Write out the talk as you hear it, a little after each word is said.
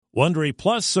Wondery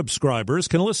Plus subscribers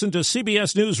can listen to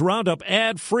CBS News Roundup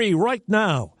ad-free right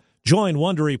now. Join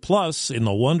Wondery Plus in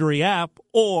the Wondery app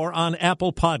or on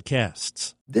Apple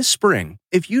Podcasts. This spring,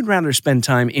 if you'd rather spend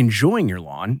time enjoying your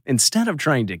lawn instead of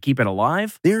trying to keep it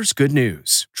alive, there's good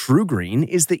news. True Green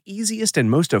is the easiest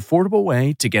and most affordable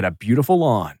way to get a beautiful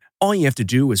lawn. All you have to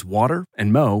do is water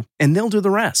and mow, and they'll do the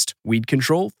rest. Weed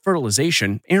control,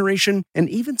 fertilization, aeration, and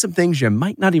even some things you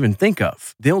might not even think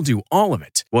of. They'll do all of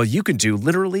it, while you can do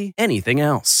literally anything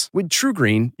else. With True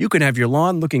Green, you can have your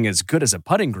lawn looking as good as a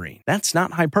putting green. That's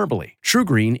not hyperbole. True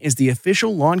Green is the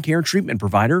official lawn care treatment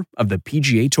provider of the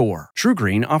PGA Tour. True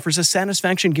Green offers a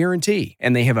satisfaction guarantee,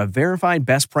 and they have a verified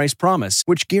best price promise,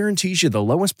 which guarantees you the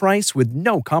lowest price with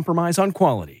no compromise on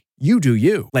quality. You do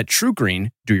you. Let True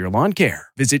Green do your lawn care.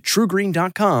 Visit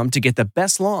TrueGreen.com to get the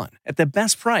best lawn at the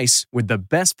best price with the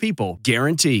best people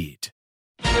guaranteed.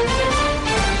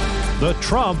 The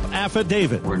Trump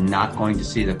Affidavit. We're not going to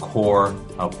see the core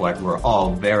of what we're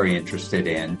all very interested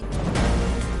in.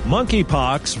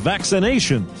 Monkeypox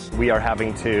vaccinations. We are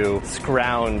having to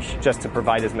scrounge just to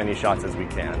provide as many shots as we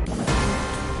can.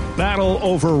 Battle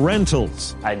over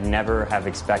rentals. I'd never have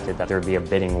expected that there would be a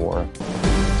bidding war.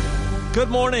 Good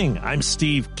morning. I'm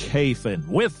Steve Kathan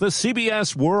with the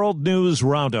CBS World News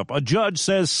Roundup. A judge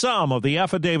says some of the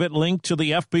affidavit linked to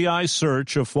the FBI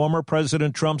search of former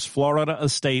President Trump's Florida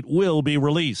estate will be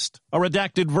released. A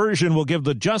redacted version will give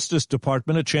the Justice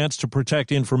Department a chance to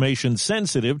protect information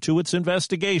sensitive to its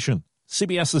investigation.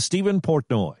 CBS's Stephen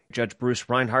Portnoy. Judge Bruce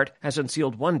Reinhart has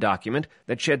unsealed one document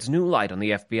that sheds new light on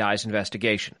the FBI's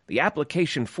investigation. The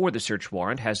application for the search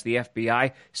warrant has the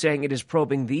FBI saying it is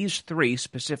probing these three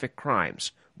specific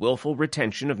crimes: willful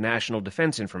retention of national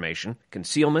defense information,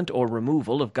 concealment or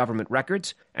removal of government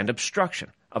records, and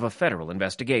obstruction of a federal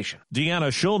investigation. Deanna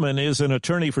Schulman is an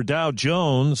attorney for Dow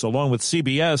Jones. Along with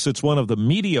CBS, it's one of the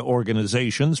media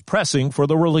organizations pressing for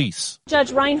the release.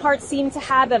 Judge Reinhart seemed to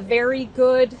have a very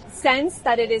good sense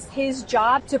that it is his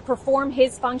job to perform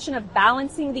his function of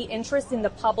balancing the interest in the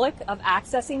public of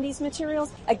accessing these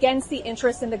materials against the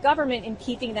interest in the government in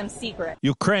keeping them secret.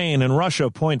 Ukraine and Russia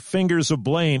point fingers of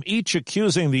blame, each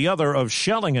accusing the other of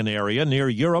shelling an area near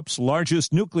Europe's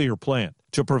largest nuclear plant.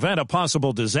 To prevent a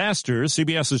possible disaster,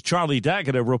 CBS's Charlie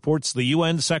D'Agata reports the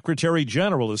UN Secretary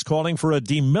General is calling for a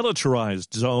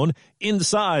demilitarized zone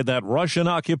inside that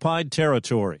Russian-occupied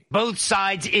territory. Both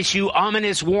sides issue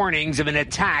ominous warnings of an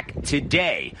attack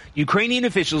today. Ukrainian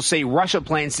officials say Russia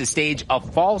plans to stage a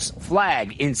false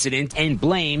flag incident and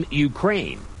blame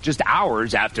Ukraine, just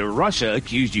hours after Russia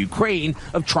accused Ukraine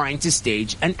of trying to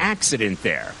stage an accident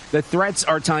there. The threats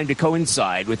are timed to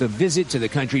coincide with a visit to the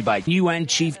country by UN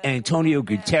Chief Antonio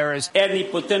Guterres. Any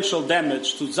potential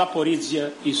damage to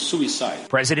Zaporizhzhia is suicide.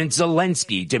 President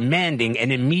Zelensky demanding an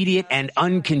immediate and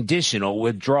unconditional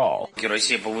withdrawal.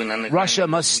 Russia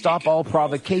must stop all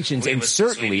provocations and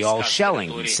certainly all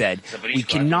shelling, he said. We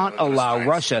cannot allow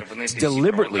Russia to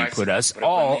deliberately put us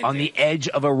all on the edge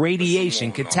of a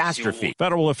radiation catastrophe.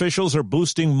 Federal officials are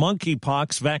boosting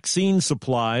monkeypox vaccine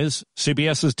supplies.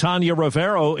 CBS's Tanya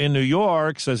Rivero in New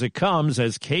York says it comes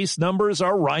as case numbers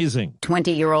are rising.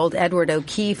 20-year-old Edward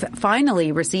O'Keefe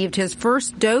finally received his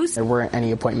first dose. There weren't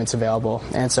any appointments available,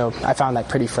 and so I found that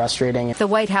pretty frustrating. The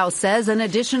White House says an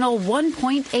additional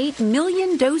 1.8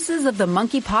 million doses of the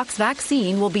monkeypox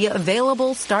vaccine will be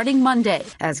available starting Monday,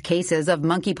 as cases of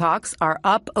monkeypox are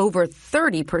up over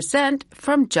 30%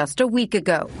 from just a week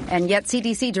ago. And yet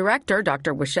CDC Director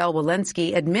Dr. Michelle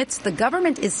Walensky admits the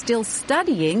government is still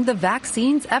studying the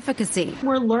vaccine's efficacy.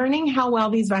 We're learning how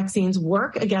well these vaccines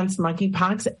work against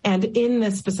monkeypox and in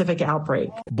this specific outbreak.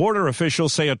 Border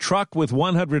officials say a truck with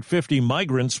 150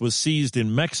 migrants was seized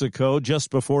in Mexico just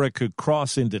before it could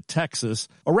cross into Texas.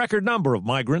 A record number of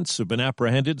migrants have been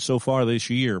apprehended so far this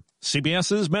year.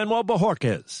 CBS's Manuel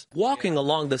Bojorquez. Walking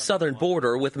along the southern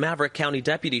border with Maverick County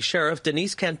Deputy Sheriff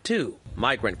Denise Cantu,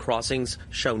 migrant crossings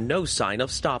show no sign of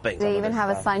stopping. They even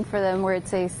have a sign for them where it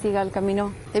says Siga el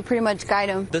Camino. They pretty much guide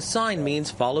them. The sign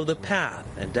means follow the path,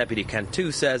 and Deputy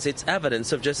Cantu says it's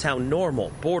evidence of just how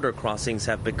normal border crossings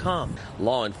have become.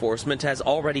 Law enforcement has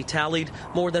already tallied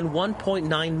more than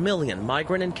 1.9 million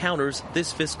migrant encounters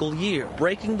this fiscal year,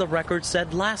 breaking the record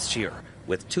set last year,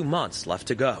 with 2 months left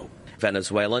to go.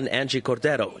 Venezuelan Angie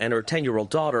Cordero and her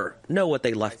 10-year-old daughter know what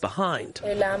they left behind.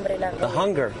 The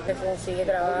hunger.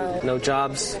 No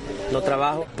jobs, no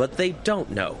trabajo. But they don't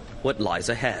know what lies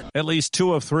ahead. At least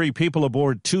 2 of 3 people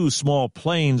aboard 2 small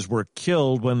planes were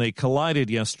killed when they collided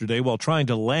yesterday while trying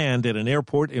to land at an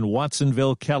airport in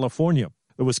Watsonville, California.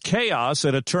 There was chaos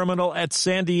at a terminal at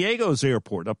San Diego's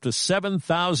airport. Up to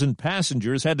 7,000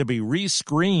 passengers had to be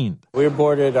re-screened. We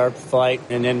boarded our flight,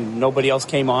 and then nobody else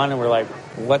came on, and we're like,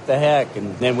 what the heck?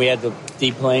 And then we had to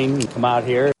deplane and come out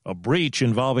here. A breach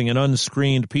involving an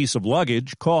unscreened piece of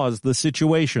luggage caused the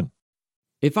situation.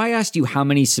 If I asked you how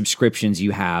many subscriptions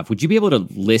you have, would you be able to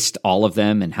list all of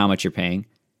them and how much you're paying?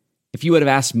 If you would have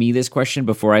asked me this question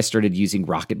before I started using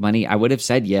Rocket Money, I would have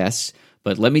said yes.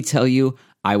 But let me tell you,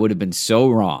 I would have been so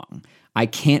wrong. I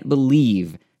can't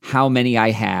believe how many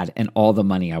I had and all the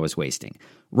money I was wasting.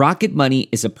 Rocket Money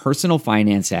is a personal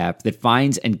finance app that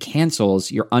finds and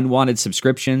cancels your unwanted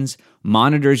subscriptions,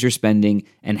 monitors your spending,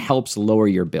 and helps lower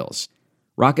your bills.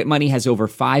 Rocket Money has over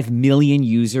 5 million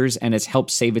users and has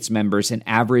helped save its members an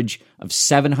average of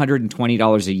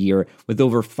 $720 a year with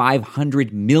over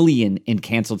 500 million in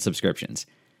canceled subscriptions.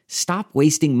 Stop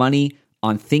wasting money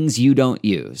on things you don't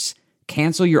use.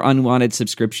 Cancel your unwanted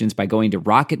subscriptions by going to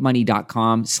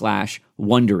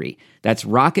rocketmoney.com/Wondery. That's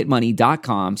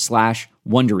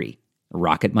rocketmoney.com/Wondery.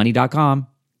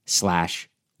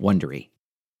 rocketmoney.com/Wondery.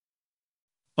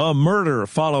 A murder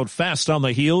followed fast on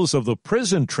the heels of the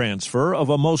prison transfer of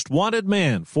a most wanted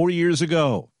man 4 years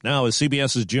ago. Now, as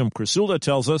CBS's Jim Krasula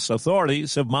tells us,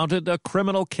 authorities have mounted a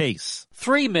criminal case.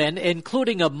 3 men,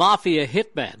 including a mafia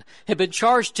hitman, have been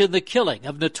charged in the killing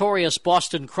of notorious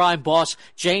Boston crime boss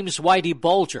James Whitey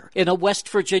Bulger in a West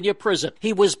Virginia prison.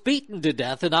 He was beaten to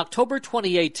death in October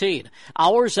 2018,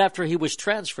 hours after he was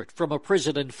transferred from a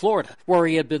prison in Florida, where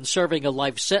he had been serving a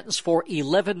life sentence for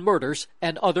 11 murders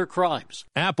and other crimes.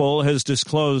 Apple has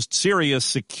disclosed serious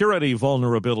security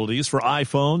vulnerabilities for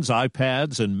iPhones,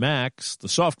 iPads, and Macs. The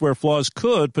software flaws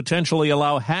could potentially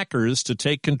allow hackers to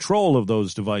take control of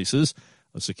those devices.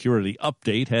 A security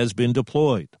update has been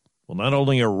deployed. Well, not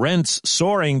only are rents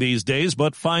soaring these days,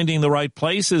 but finding the right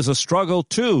place is a struggle,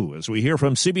 too, as we hear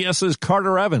from CBS's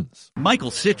Carter Evans.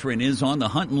 Michael Citrin is on the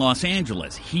hunt in Los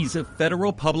Angeles. He's a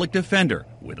federal public defender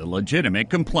with a legitimate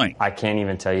complaint. I can't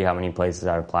even tell you how many places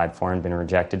I've applied for and been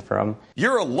rejected from.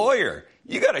 You're a lawyer.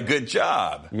 You got a good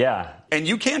job. Yeah. And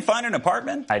you can't find an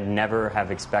apartment? I'd never have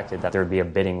expected that there would be a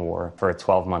bidding war for a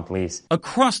 12-month lease.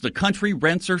 Across the country,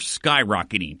 rents are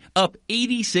skyrocketing, up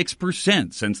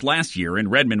 86% since last year in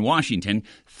Redmond, Washington,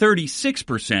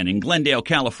 36% in Glendale,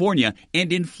 California,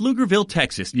 and in Pflugerville,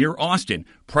 Texas, near Austin.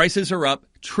 Prices are up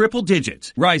triple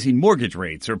digits. Rising mortgage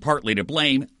rates are partly to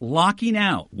blame, locking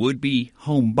out would-be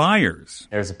home buyers.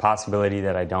 There's a possibility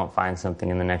that I don't find something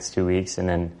in the next 2 weeks, and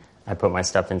then I put my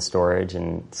stuff in storage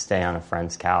and stay on a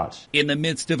friend's couch. In the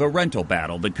midst of a rental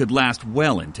battle that could last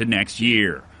well into next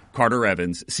year. Carter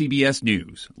Evans, CBS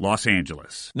News, Los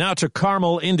Angeles. Now to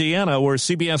Carmel, Indiana, where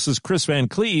CBS's Chris Van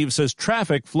Cleve says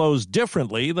traffic flows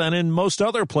differently than in most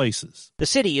other places. The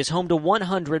city is home to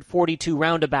 142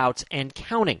 roundabouts and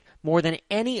counting, more than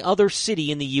any other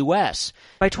city in the U.S.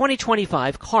 By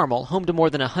 2025, Carmel, home to more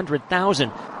than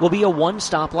 100,000, will be a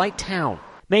one-stoplight town.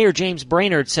 Mayor James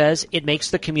Brainerd says it makes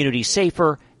the community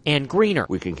safer and greener.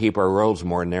 We can keep our roads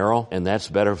more narrow, and that's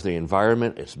better for the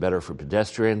environment. It's better for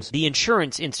pedestrians. The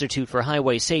Insurance Institute for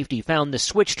Highway Safety found the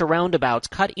switch to roundabouts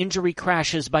cut injury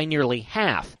crashes by nearly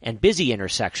half, and busy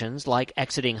intersections like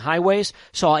exiting highways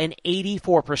saw an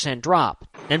 84% drop.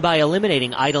 And by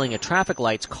eliminating idling at traffic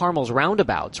lights, Carmel's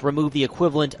roundabouts remove the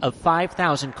equivalent of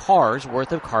 5,000 cars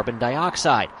worth of carbon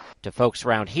dioxide. To folks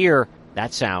around here,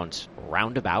 that sounds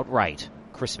roundabout right.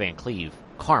 Chris Van Cleve,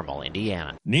 Carmel,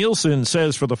 Indiana. Nielsen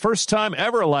says for the first time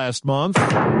ever last month,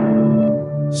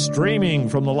 streaming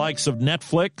from the likes of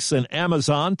Netflix and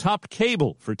Amazon topped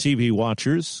cable for TV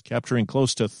watchers, capturing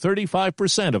close to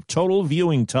 35% of total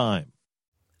viewing time.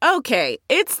 Okay,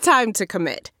 it's time to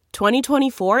commit.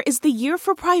 2024 is the year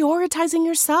for prioritizing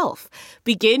yourself.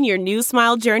 Begin your new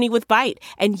smile journey with Byte,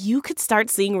 and you could start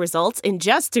seeing results in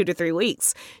just 2 to 3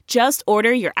 weeks. Just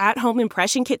order your at-home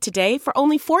impression kit today for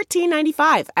only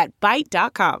 $14.95 at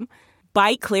Byte.com.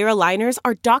 Byte clear aligners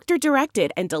are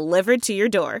doctor-directed and delivered to your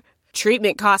door.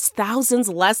 Treatment costs thousands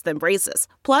less than braces.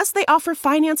 Plus, they offer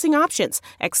financing options,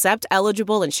 accept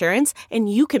eligible insurance, and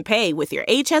you can pay with your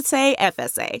HSA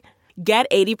FSA. Get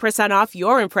 80% off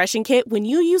your impression kit when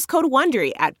you use code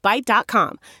WONDERY at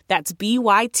Byte.com. That's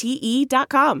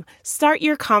BYTE.com. Start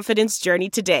your confidence journey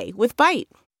today with Byte.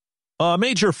 A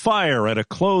major fire at a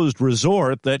closed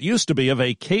resort that used to be a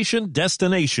vacation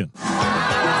destination.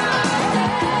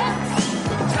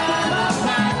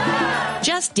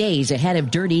 Just days ahead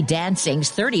of Dirty Dancing's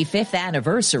 35th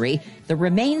anniversary, the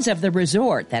remains of the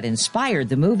resort that inspired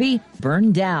the movie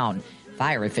burned down.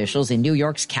 Fire officials in New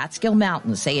York's Catskill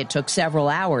Mountains say it took several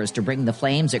hours to bring the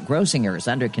flames at Grossinger's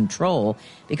under control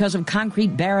because of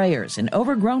concrete barriers and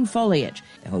overgrown foliage.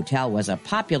 The hotel was a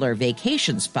popular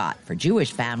vacation spot for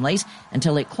Jewish families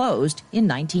until it closed in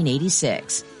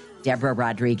 1986. Deborah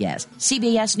Rodriguez,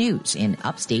 CBS News in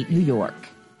upstate New York.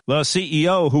 The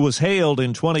CEO, who was hailed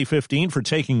in 2015 for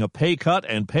taking a pay cut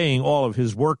and paying all of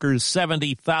his workers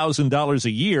 $70,000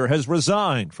 a year, has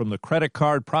resigned from the credit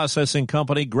card processing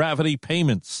company Gravity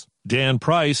Payments. Dan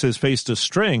Price has faced a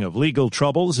string of legal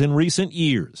troubles in recent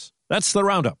years. That's the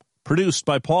Roundup, produced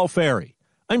by Paul Ferry.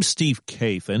 I'm Steve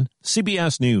Kathan,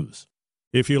 CBS News.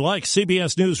 If you like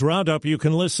CBS News Roundup, you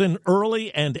can listen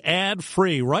early and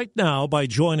ad-free right now by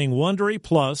joining Wondery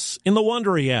Plus in the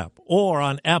Wondery app or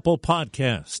on Apple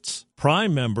Podcasts.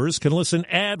 Prime members can listen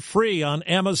ad-free on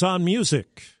Amazon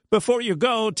Music. Before you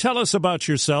go, tell us about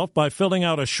yourself by filling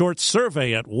out a short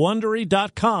survey at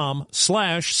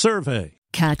Wondery.com/survey.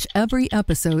 Catch every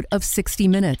episode of 60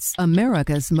 Minutes,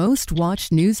 America's most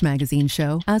watched news magazine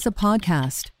show, as a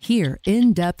podcast. Hear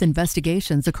in-depth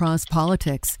investigations across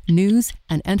politics, news,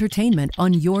 and entertainment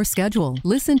on your schedule.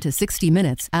 Listen to 60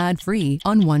 Minutes ad-free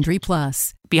on Wondery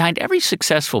Plus. Behind every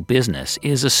successful business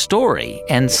is a story,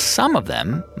 and some of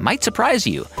them might surprise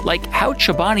you. Like how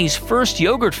Chobani's first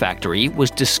yogurt factory was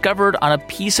discovered on a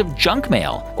piece of junk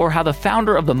mail, or how the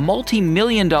founder of the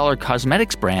multi-million-dollar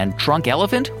cosmetics brand Drunk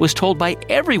Elephant was told by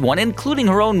everyone, including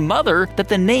her own mother, that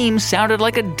the name sounded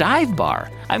like a dive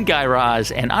bar. I'm Guy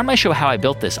Raz, and on my show How I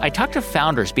Built This, I talk to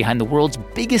founders behind the world's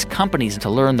biggest companies to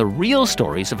learn the real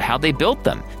stories of how they built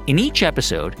them. In each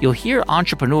episode, you'll hear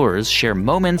entrepreneurs share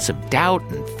moments of doubt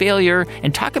and failure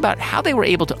and talk about how they were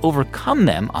able to overcome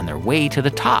them on their way to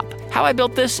the top. How I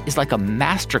Built This is like a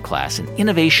masterclass in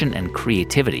innovation and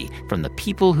creativity from the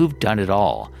people who've done it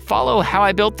all. Follow How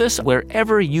I Built This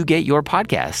wherever you get your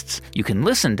podcasts. You can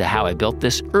listen to How I Built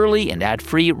This early and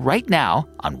ad-free right now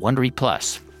on Wondery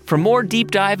Plus. For more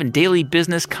deep dive and daily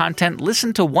business content,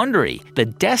 listen to Wondery, the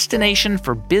destination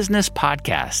for business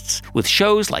podcasts. With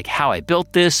shows like How I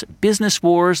Built This, Business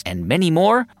Wars, and many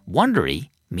more, Wondery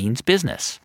means business.